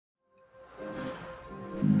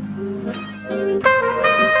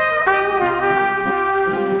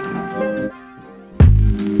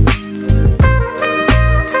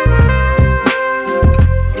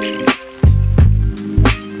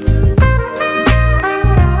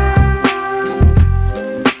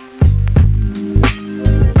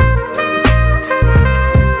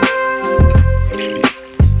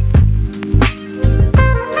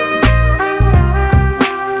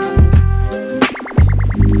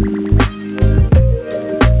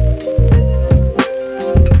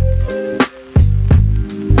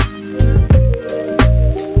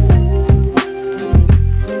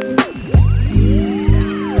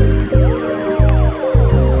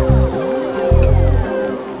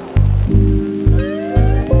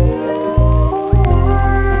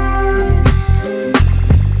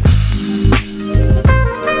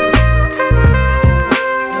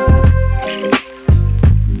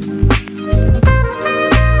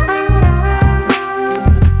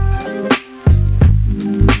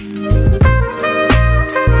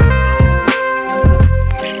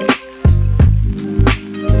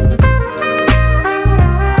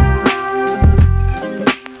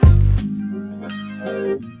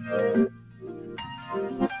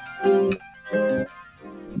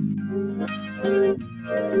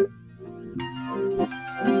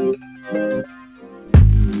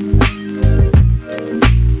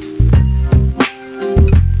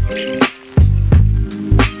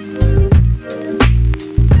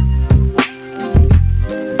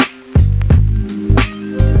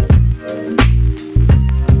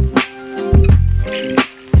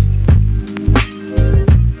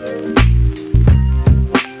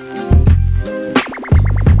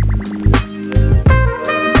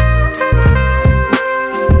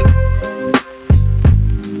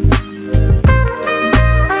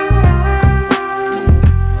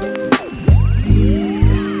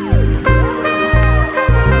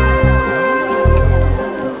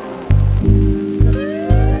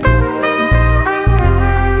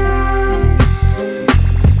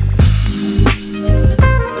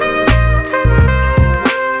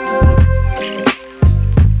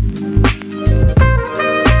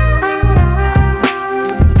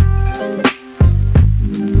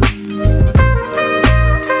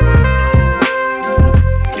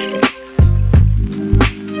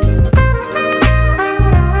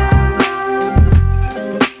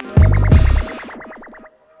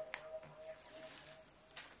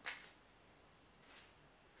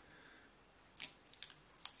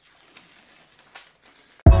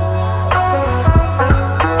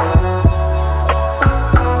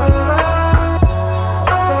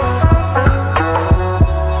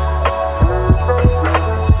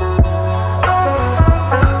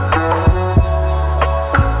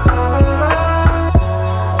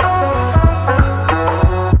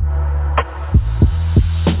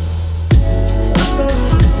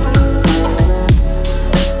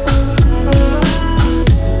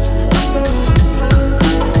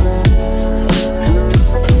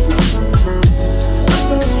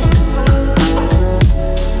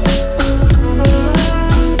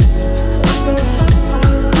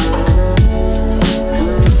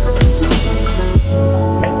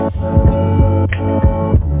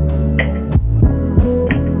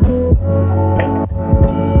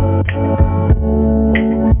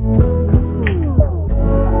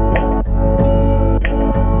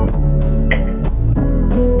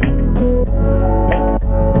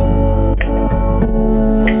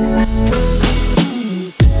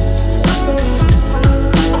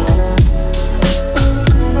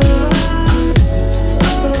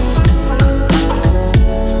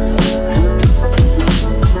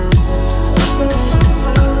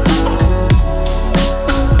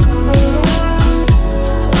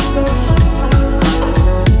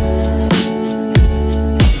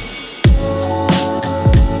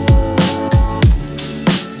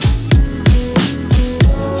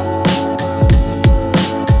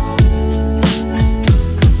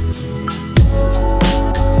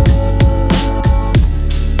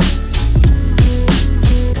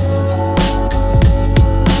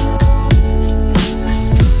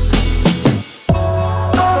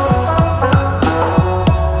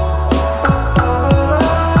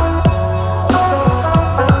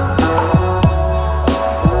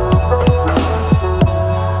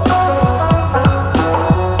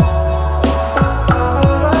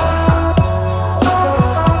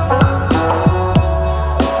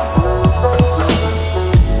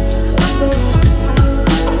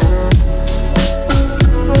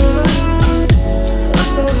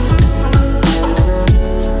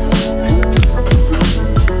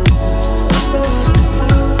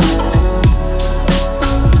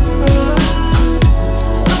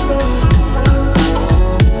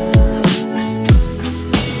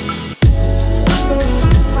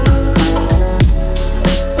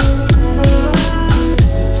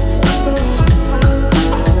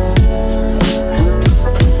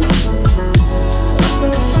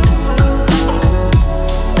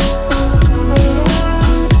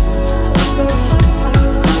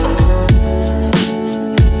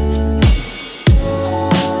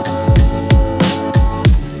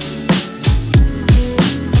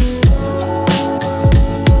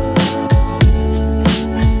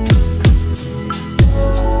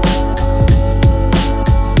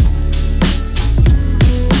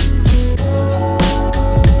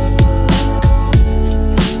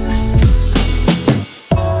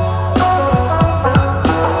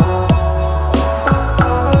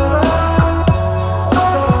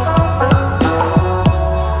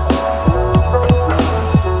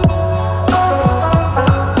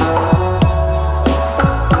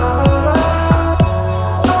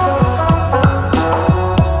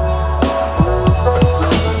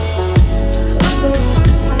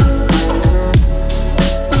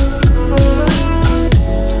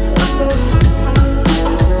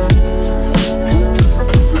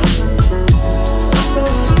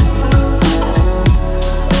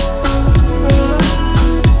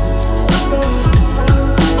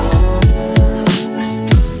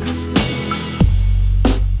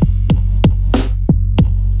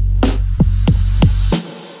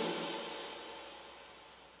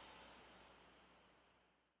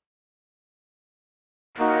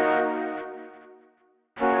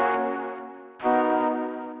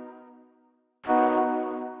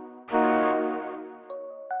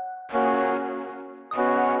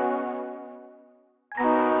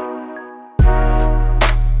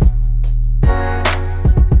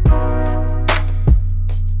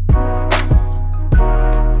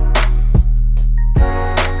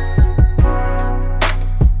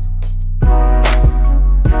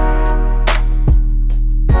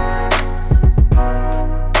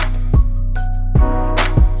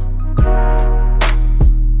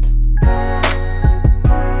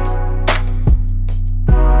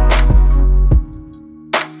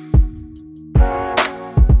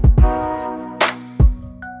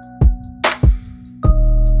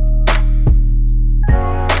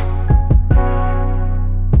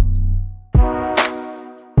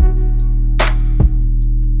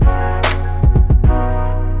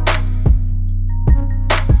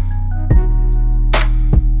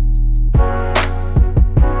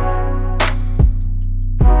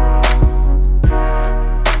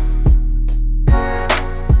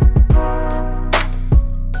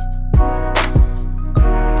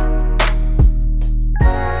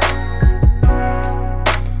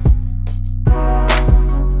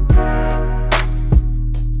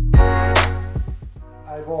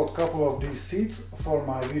bought a couple of these seats for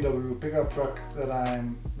my VW pickup truck that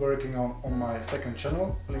I'm working on my second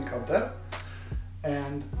channel, link up there.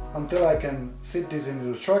 And until I can fit these into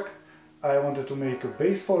the truck, I wanted to make a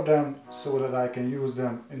base for them so that I can use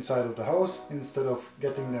them inside of the house instead of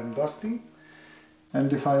getting them dusty.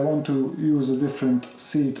 And if I want to use a different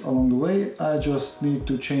seat along the way, I just need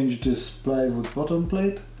to change this plywood bottom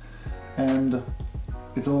plate, and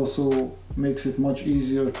it also makes it much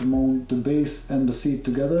easier to mount the base and the seat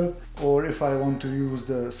together. Or if I want to use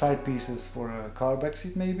the side pieces for a car back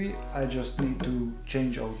seat maybe, I just need to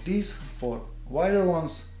change out these for wider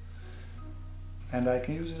ones and I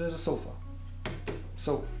can use it as a sofa.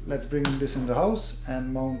 So let's bring this in the house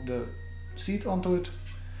and mount the seat onto it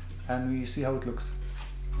and we see how it looks.